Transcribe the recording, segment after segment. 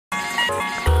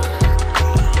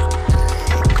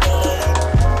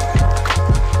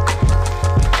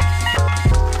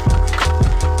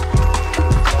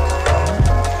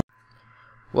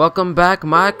Welcome back,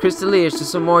 my Crystaliers, to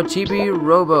some more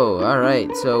Chibi-Robo.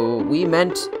 Alright, so we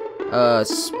meant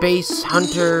Space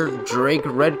Hunter Drake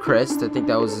Redcrest. I think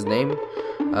that was his name.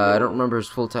 I don't remember his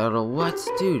full title. What?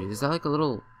 Dude, is that like a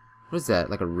little... What is that?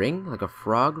 Like a ring? Like a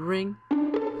frog ring?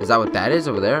 Is that what that is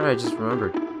over there? I just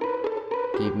remembered.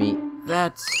 Give me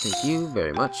that. Thank you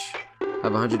very much. I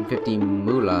have 150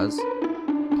 moolahs.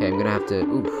 Okay, I'm gonna have to...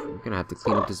 Oof. I'm gonna have to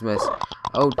clean up this mess.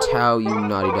 Oh, Tao, you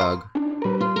naughty dog.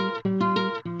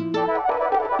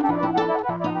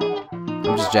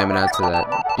 I'm just jamming out to that.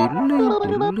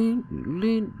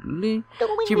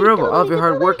 Chibi-Robo, all of your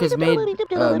hard work has made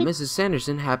Mrs.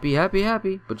 Sanderson happy.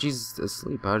 But she's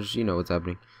asleep. How does she know what's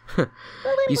happening?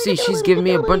 You see, she's giving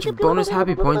me a bunch of bonus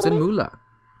happy points and moolah.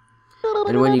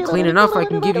 And when you clean enough, I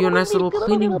can give you a nice little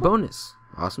cleaning bonus.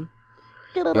 Awesome.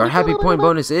 Your happy point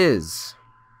bonus is...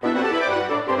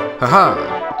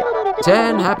 Haha!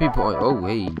 10 happy points. Oh,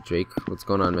 hey, Drake. What's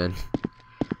going on, man?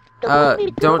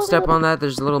 Don't step on that.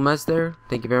 There's a little mess there.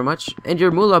 Thank you very much. And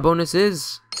your moolah bonus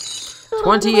is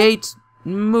 28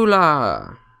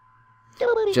 moolah.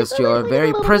 Just your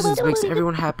very presence makes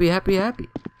everyone happy. Okay,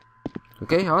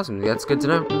 awesome. That's good to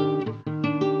know.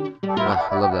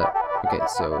 I love that. Okay,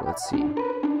 so let's see.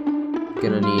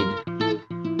 Gonna need to...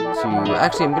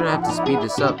 Actually, I'm gonna have to speed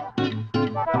this up.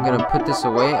 I'm gonna put this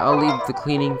away. I'll leave the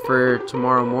cleaning for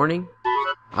tomorrow morning.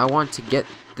 I want to get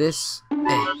this...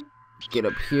 Get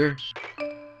up here.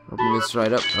 Open this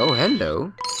right up. Oh,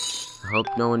 hello. I hope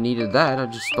no one needed that. I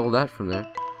just stole that from there.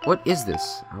 What is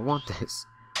this? I want this.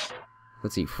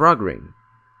 Let's see. Frog ring.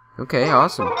 Okay,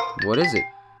 awesome. What is it?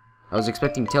 I was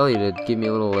expecting Telly to give me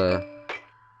a little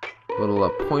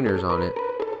pointers on it.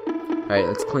 Alright,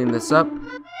 let's clean this up.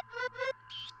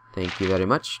 Thank you very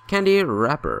much. Candy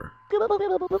wrapper.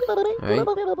 Alright.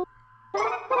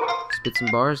 Spit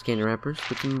some bars, candy wrapper.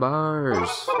 Spit some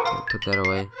bars. Put that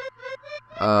away.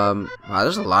 Wow,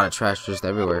 there's a lot of trash just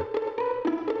everywhere.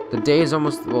 The day is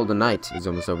almost, well, the night is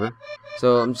almost over.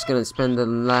 So I'm just gonna spend the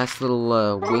last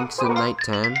little winks of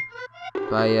nighttime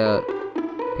by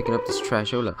picking up this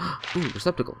trashola. Ooh,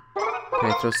 receptacle.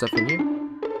 Can I throw stuff in here?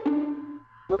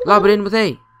 Lob it in with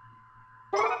A.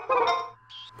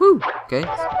 Woo. Okay.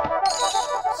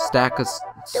 Stack of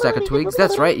twigs.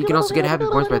 That's right. You can also get happy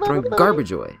points by throwing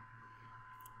garbage away.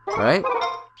 All right.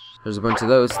 There's a bunch of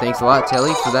those. Thanks a lot,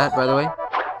 Telly, for that, by the way.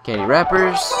 Candy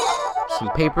wrappers, some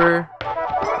paper,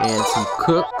 and some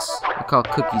cooks. I call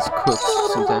cookies cooks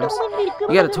sometimes.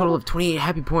 You got a total of 28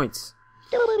 happy points.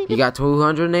 You got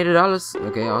 $280.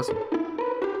 Okay, awesome.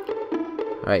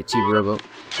 Alright, Chibi-Robo.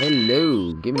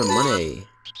 Hello, give me the money.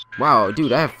 Wow,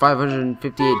 dude, I have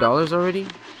 $558 already?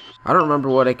 I don't remember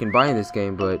what I can buy in this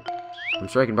game, but I'm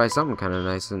sure I can buy something kind of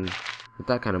nice and with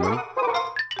that kind of money.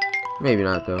 Maybe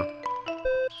not, though.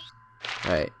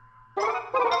 Alright.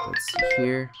 Let's see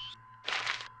here.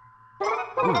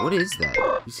 Ooh, what is that?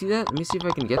 You see that? Let me see if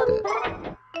I can get that.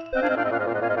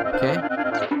 Okay.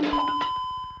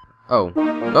 Oh.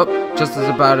 Oh, just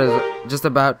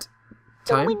about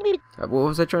time? What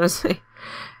was I trying to say?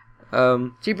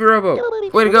 Chibi-Robo,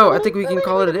 way to go. I think we can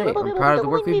call it a day. I'm proud of the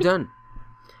work we've done.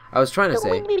 I was trying to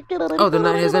say, oh, the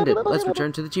night has ended. Let's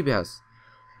return to the Chibi house.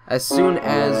 As soon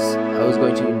as I was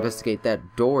going to investigate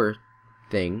that door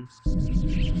thing,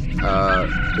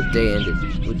 the day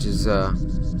ended, which is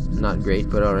not great,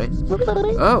 but alright.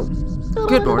 Oh,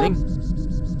 good morning.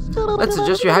 Let's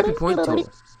adjust your happy point total.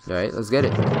 Alright, let's get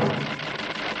it.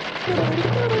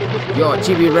 Your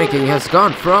Chibi ranking has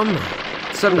gone from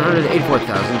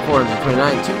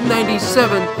 784,429 to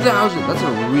 97,000. That's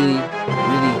a really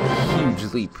huge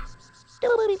leap.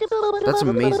 That's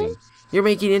amazing. You're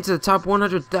making it into the top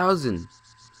 100,000.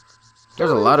 There's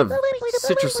a lot of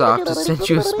Citrusoft to send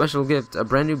you a special gift, a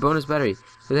brand new bonus battery.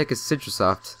 What the heck is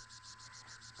Citrusoft?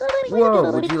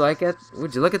 Whoa, would you like it?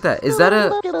 Would you look at that? Is that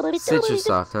a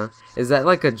Citrusoft, huh? Is that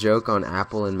like a joke on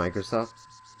Apple and Microsoft?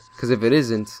 Because if it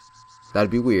isn't,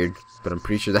 that'd be weird. But I'm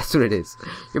pretty sure that's what it is.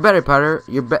 Your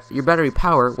battery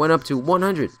power went up to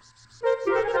 100.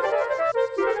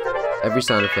 Every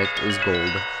sound effect is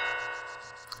gold.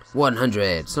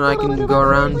 100. So now I can go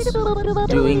around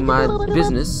doing my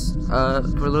business for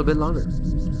a little bit longer.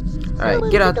 Alright,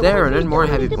 get out there and earn more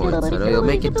happy points. I know you'll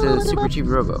make it to Super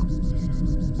Chibi-Robo.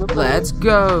 Let's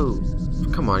go!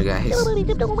 Come on, guys.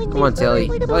 Come on, Telly.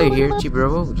 While you're here,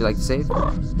 Chibi-Robo, would you like to save?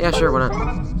 Yeah, sure, why not?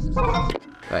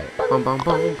 Alright. Boom, boom,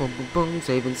 boom, boom, boom, boom.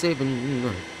 Saving. Save it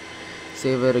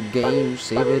again.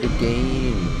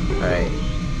 Alright.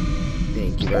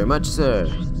 Thank you very much, sir.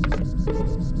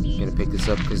 Gonna pick this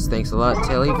up because thanks a lot,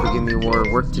 Telly, for giving me more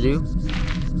work to do.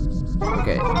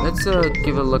 Okay, let's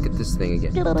give a look at this thing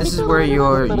again. This is where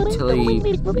your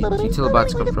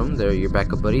utilibots come from. They're your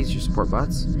backup buddies, your support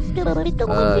bots. If you got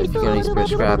any spare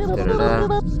scrap,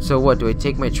 da-da-da. So what, do I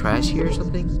take my trash here or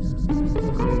something? I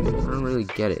don't really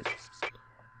get it.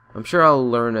 I'm sure I'll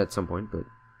learn at some point, but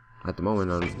at the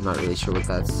moment I'm not really sure what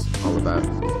that's all about.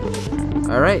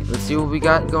 Alright, let's see what we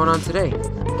got going on today.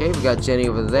 Okay, we got Jenny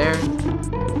over there.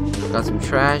 Got some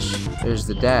trash. There's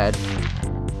the dad.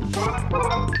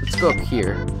 Let's go up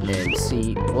here and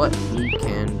see what we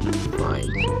can find.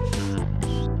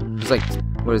 It's like,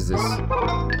 what is this?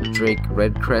 Drake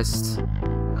Redcrest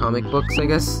comic books, I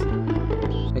guess? I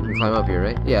can climb up here,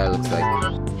 right? Yeah, it looks like.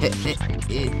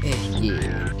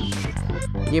 Yeah.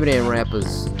 Give it a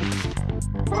rappers.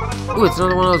 Ooh, it's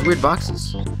another one of those weird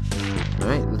boxes.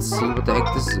 Alright, let's see what the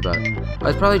heck this is about. Oh,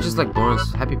 it's probably just like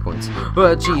bonus happy points.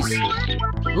 Oh, jeez.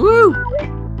 Woo!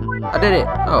 I did it.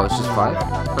 Oh, it's just 5?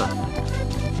 Huh.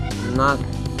 Not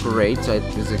great. I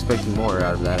was expecting more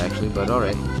out of that, actually, but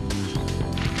alright.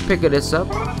 Pick this up.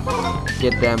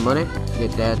 Get that money.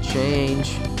 Get that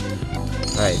change.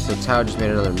 Alright, so Tao just made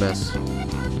another mess.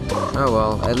 Oh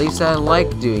well, at least I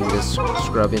like doing this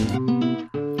scrubbing.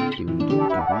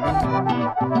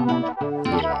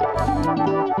 Yeah.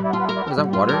 Is that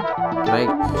water? Can I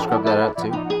scrub that out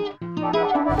too?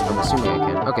 I'm assuming I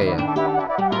can. Okay, yeah.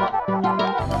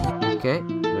 Okay,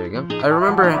 there we go. I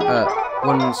remember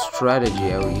one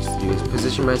strategy I used to do is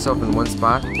position myself in one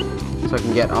spot so I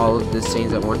can get all of the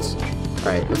stains at once.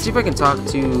 Alright, let's see if I can talk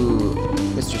to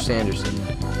Mr. Sanderson.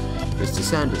 Mr.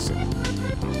 Sanderson.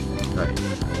 Alright.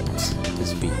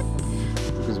 His feet.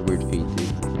 His weird feet, dude.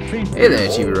 Hey there,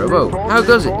 Chibi-Robo. How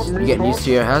goes it? You getting used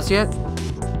to your house yet?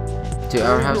 To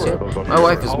our house yet? My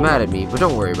wife is mad at me, but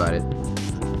don't worry about it.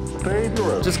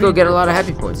 Just go get a lot of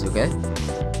happy points, okay?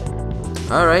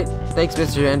 Alright. Thanks,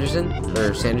 Mr. Anderson.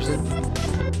 Or Sanderson.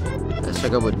 Let's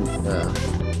check out what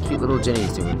cute little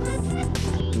Jenny's doing.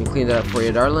 Let me clean that up for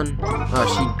you, darling. Oh,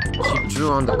 she drew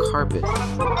on the carpet.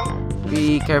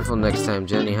 Be careful next time,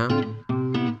 Jenny, huh?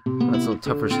 That's a little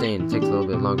tougher stain. It takes a little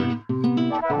bit longer.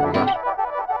 There we go.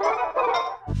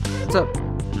 What's up?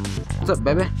 What's up,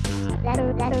 baby?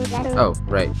 Oh,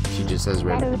 right. She just says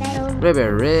ribbit.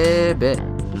 Ribbit.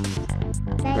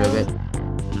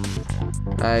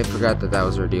 I forgot that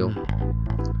was her deal.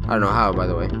 I don't know how, by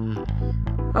the way.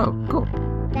 Oh, cool.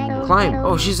 Climb.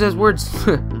 Oh, she says words.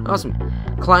 Awesome.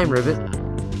 Climb, ribbit.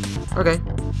 Okay.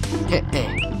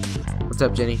 What's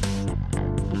up, Jenny?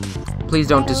 Please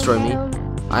don't destroy me.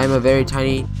 I am a very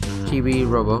tiny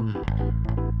Chibi-Robo.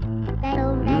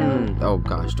 Oh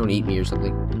gosh, don't eat me or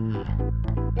something.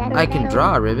 I can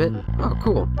draw, ribbit. Oh,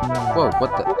 cool. Whoa,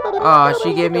 what the? Oh,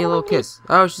 she gave me a little kiss.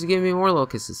 Oh, she's giving me more little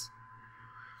kisses.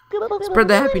 Spread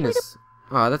the happiness.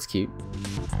 Oh, that's cute.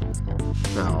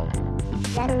 No.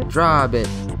 Draw a bit.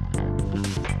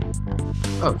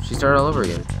 Oh, she started all over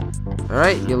again.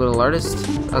 Alright, you little artist.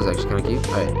 That was actually kind of cute.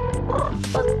 Alright.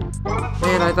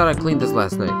 Man, I thought I cleaned this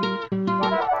last night.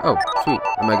 Oh, sweet.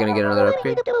 Am I gonna get another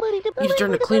upgrade? You just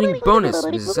earned a cleaning bonus.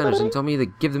 Mrs. Sanderson told me to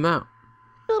give them out.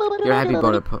 Your happy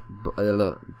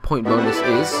point bonus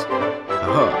is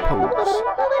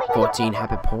 14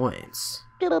 happy points.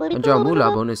 And your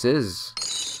moolah bonus is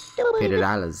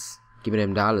 $50. Give me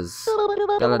them dollars.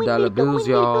 Dollar bills,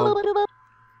 y'all.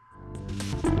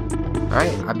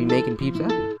 Alright, I'll be making peeps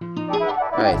happy.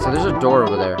 Alright, so there's a door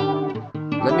over there.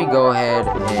 Let me go ahead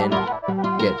and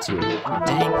get to it. Oh,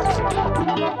 dang.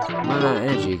 I'm running out of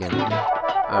energy again.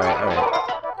 Alright.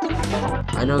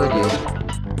 I know the deal.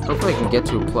 Hopefully I can get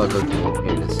to a plug. Okay,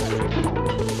 here it is.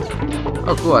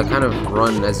 Oh, cool. I kind of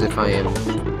run as if I am,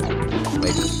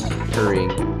 like,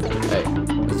 hurrying. Alright,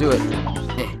 let's do it.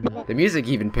 The music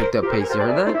even picked up pace. You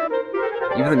heard that?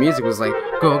 Even the music was like,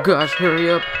 oh gosh,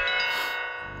 hurry up.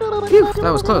 Phew,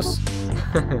 that was close.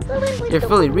 You're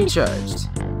fully recharged.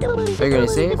 Are you gonna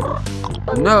save?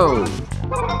 No!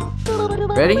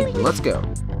 Ready? Let's go.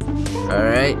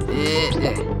 Alright.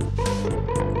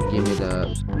 Give me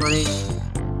the money.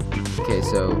 Okay,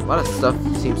 so a lot of stuff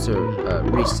seems to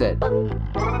reset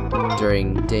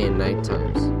during day and night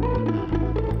times.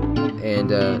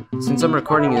 And since I'm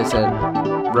recording this at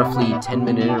roughly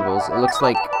 10-minute intervals, it looks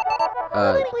like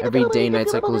every day and night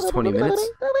cycle is 20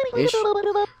 minutes-ish.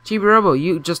 Chibi-Robo,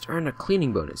 you just earned a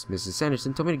cleaning bonus. Mrs.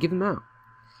 Sanderson told me to give them out.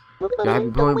 Your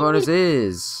happy point bonus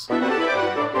is...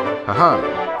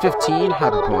 haha, 15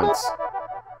 happy points.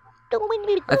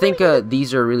 I think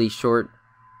these are really short,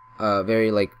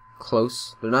 very, like,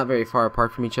 close. They're not very far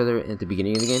apart from each other at the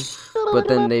beginning of the game, but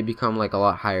then they become, like, a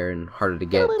lot higher and harder to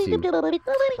get to.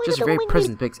 Just a very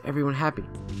present makes everyone happy.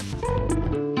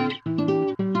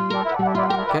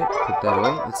 Okay, put put that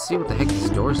away. Let's see what the heck this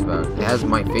door's about. It has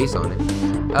my face on it.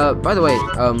 By the way,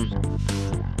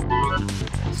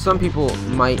 some people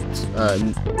might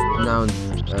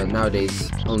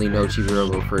nowadays only know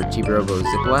Chibi-Robo for Chibi-Robo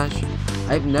Ziplash.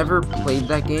 I've never played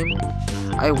that game.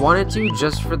 I wanted to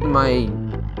just for my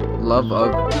love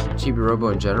of Chibi-Robo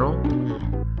in general.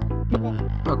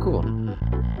 Oh, cool.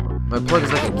 My plug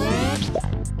is like a key.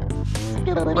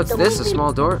 What's this? A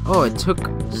small door? Oh, it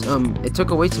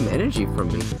took away some energy from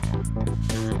me.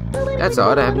 That's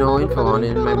odd. I have no info on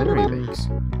it in my memory banks.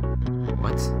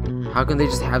 What? How can they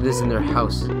just have this in their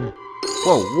house?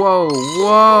 Whoa, whoa,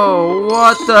 whoa!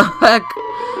 What the heck?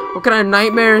 What kind of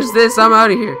nightmare is this? I'm out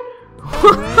of here.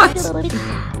 What?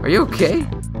 Are you okay?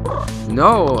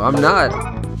 No, I'm not.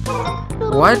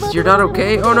 What? You're not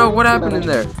okay? Oh no! What happened in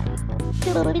there?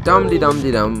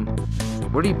 Dum-de-dum-de-dum.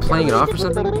 What are you playing it off or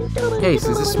something? Hey,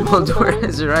 since this small door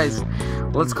has your eyes,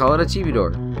 let's call it a chibi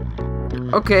door.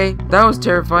 Okay, that was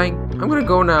terrifying. I'm gonna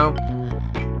go now.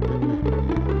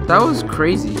 That was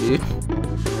crazy, dude.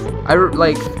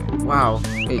 Wow.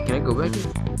 Hey, can I go back here?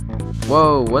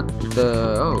 Whoa, what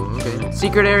the? Oh, okay.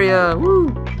 Secret area. Woo.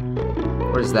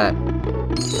 What is that?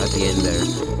 At the end there.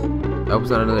 I hope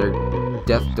it's not another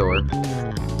death door.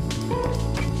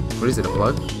 What is it? A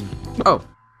plug? Oh,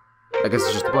 I guess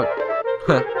it's just a plug.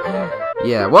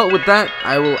 Yeah, well, with that,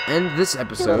 I will end this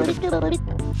episode.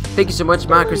 Thank you so much,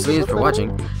 my CrystalFace, for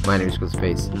watching. My name is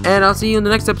CrystalFace, and I'll see you in the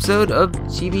next episode of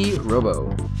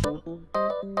Chibi-Robo.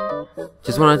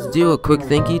 Just wanted to do a quick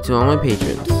thank you to all my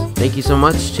patrons. Thank you so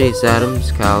much, Chase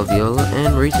Adams, Kyle Viola,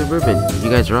 and Marisa Bourbon. You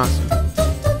guys are awesome.